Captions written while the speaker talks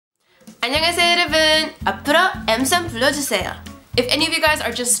안녕하세요 여러분. 앞으로 M쌤 불러주세요. If any of you guys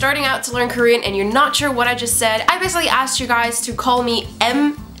are just starting out to learn Korean and you're not sure what I just said, I basically asked you guys to call me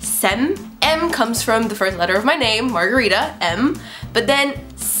M쌤. M comes from the first letter of my name, Margarita, M. But then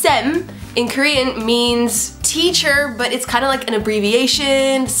Sem in Korean means teacher, but it's kind of like an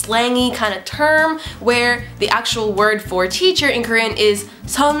abbreviation, slangy kind of term, where the actual word for teacher in Korean is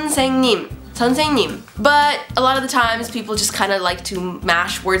선생님. 선생님. But a lot of the times people just kind of like to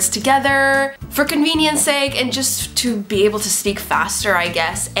mash words together for convenience sake and just to be able to speak faster, I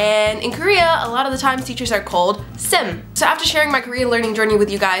guess. And in Korea, a lot of the times teachers are called 쌤. So after sharing my Korean learning journey with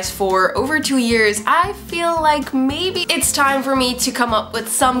you guys for over 2 years, I feel like maybe it's time for me to come up with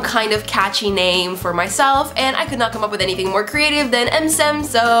some kind of catchy name for myself, and I could not come up with anything more creative than M쌤,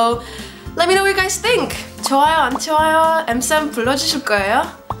 so let me know what you guys think. 좋아요, 안 좋아요? M쌤 불러주실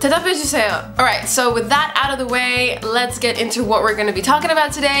거예요? 대답해주세요. Alright, so with that out of the way, let's get into what we're going to be talking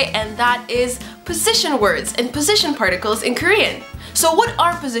about today, and that is position words and position particles in Korean. So what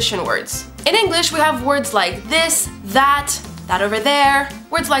are position words? In English, we have words like this, that over there,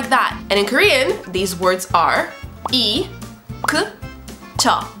 words like that. And in Korean, these words are 이, 그,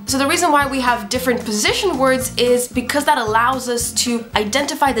 저. So the reason why we have different position words is because that allows us to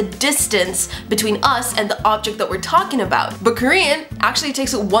identify the distance between us and the object that we're talking about. But Korean actually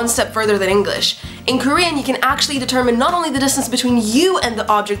takes it one step further than English. In Korean, you can actually determine not only the distance between you and the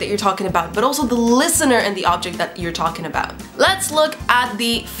object that you're talking about, but also the listener and the object that you're talking about. Let's look at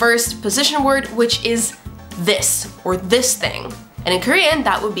the first position word, which is this, or this thing. And in Korean,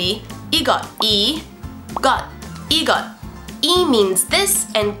 that would be 이것, 이것, 이것. 이 means this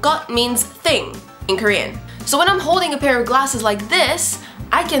and 것 means thing in Korean. So when I'm holding a pair of glasses like this,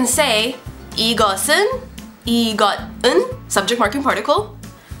 I can say 이것은, 이것은, subject marking particle,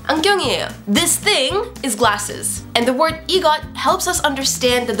 안경이에요. This thing is glasses. And the word 이것 helps us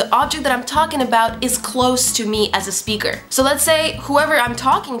understand that the object that I'm talking about is close to me as a speaker. So let's say whoever I'm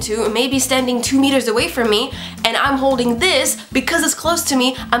talking to may be standing 2 meters away from me and I'm holding this. Because it's close to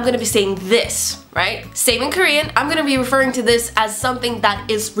me, I'm gonna be saying this, right? Same in Korean, I'm gonna be referring to this as something that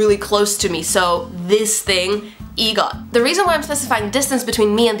is really close to me. So this thing, 이것. The reason why I'm specifying distance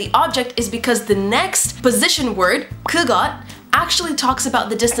between me and the object is because the next position word, 그것, actually talks about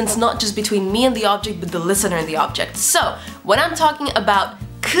the distance not just between me and the object, but the listener and the object. So when I'm talking about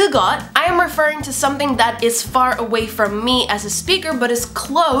그것, I am referring to something that is far away from me as a speaker, but is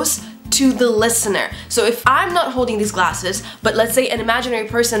close to the listener. So if I'm not holding these glasses, but let's say an imaginary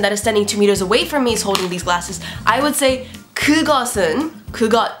person that is standing 2 meters away from me is holding these glasses, I would say 그것은,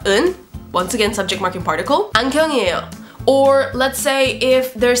 그것은, once again subject marking particle, 안경이에요. Or let's say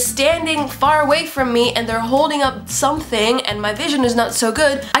if they're standing far away from me and they're holding up something and my vision is not so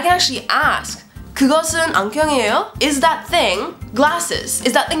good, I can actually ask, 그것은 안경이에요? Is that thing glasses?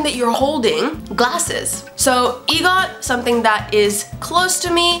 Is that thing that you're holding glasses? So 이것, something that is close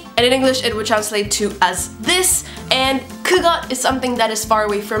to me, and in English it would translate to as this, and 그것 is something that is far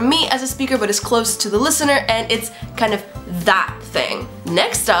away from me as a speaker but is close to the listener, and it's kind of that thing.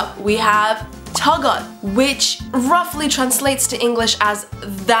 Next up we have 저것, which roughly translates to English as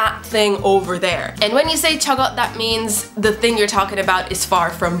that thing over there. And when you say 저것, that means the thing you're talking about is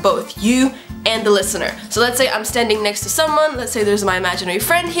far from both you and the listener. So let's say I'm standing next to someone, let's say there's my imaginary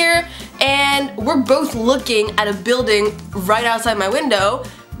friend here, and we're both looking at a building right outside my window.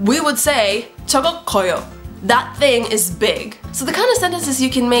 We would say 저것 커요. That thing is big. So the kind of sentences you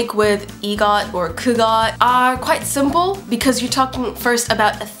can make with 이것 or 그것 are quite simple because you're talking first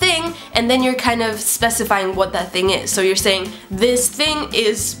about a thing and then you're kind of specifying what that thing is. So you're saying this thing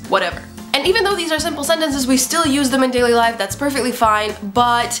is whatever. And even though these are simple sentences, we still use them in daily life, that's perfectly fine,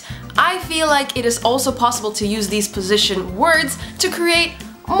 but I feel like it is also possible to use these position words to create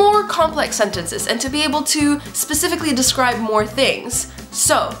more complex sentences and to be able to specifically describe more things.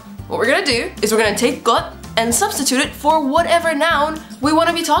 So what we're gonna do is we're gonna take 것 and substitute it for whatever noun we want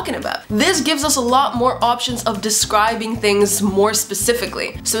to be talking about. This gives us a lot more options of describing things more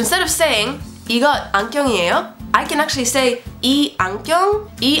specifically. So instead of saying 이것 안경이에요, I can actually say 이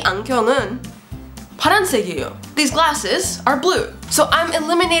안경은 파란색이에요. These glasses are blue. So I'm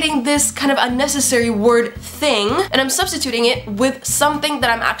eliminating this kind of unnecessary word thing and I'm substituting it with something that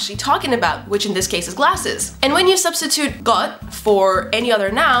I'm actually talking about, which in this case is glasses. And when you substitute 것 for any other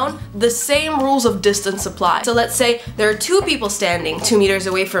noun, the same rules of distance apply. So let's say there are 2 people standing 2 meters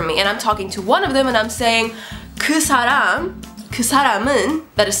away from me and I'm talking to one of them and I'm saying 그 사람은,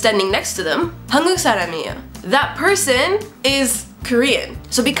 that is standing next to them, 한국 사람이에요. That person is Korean.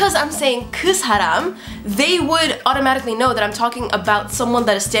 So because I'm saying 그 사람, they would automatically know that I'm talking about someone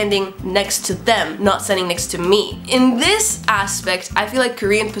that is standing next to them, not standing next to me. In this aspect, I feel like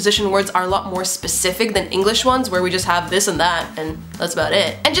Korean position words are a lot more specific than English ones, where we just have this and that, and that's about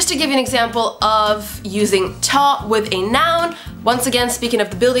it. And just to give you an example of using 저 with a noun, once again, speaking of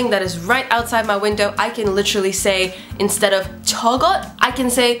the building that is right outside my window, I can literally say, instead of 저것, I can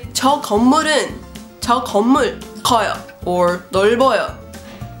say 저 건물은, 저 건물 커요, or 넓어요,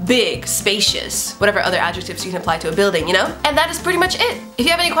 big, spacious, whatever other adjectives you can apply to a building, you know? And that is pretty much it. If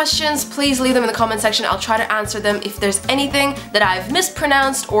you have any questions, please leave them in the comment section. I'll try to answer them. If there's anything that I've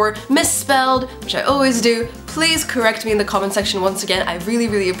mispronounced or misspelled, which I always do, please correct me in the comment section once again. I really,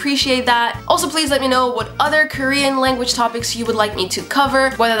 really appreciate that. Also, please let me know what other Korean language topics you would like me to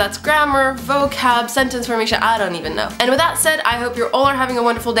cover, whether that's grammar, vocab, sentence formation, I don't even know. And with that said, I hope you all are having a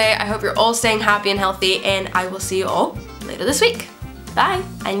wonderful day. I hope you're all staying happy and healthy, and I will see you all later this week. Bye!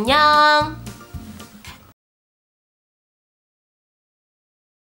 안녕!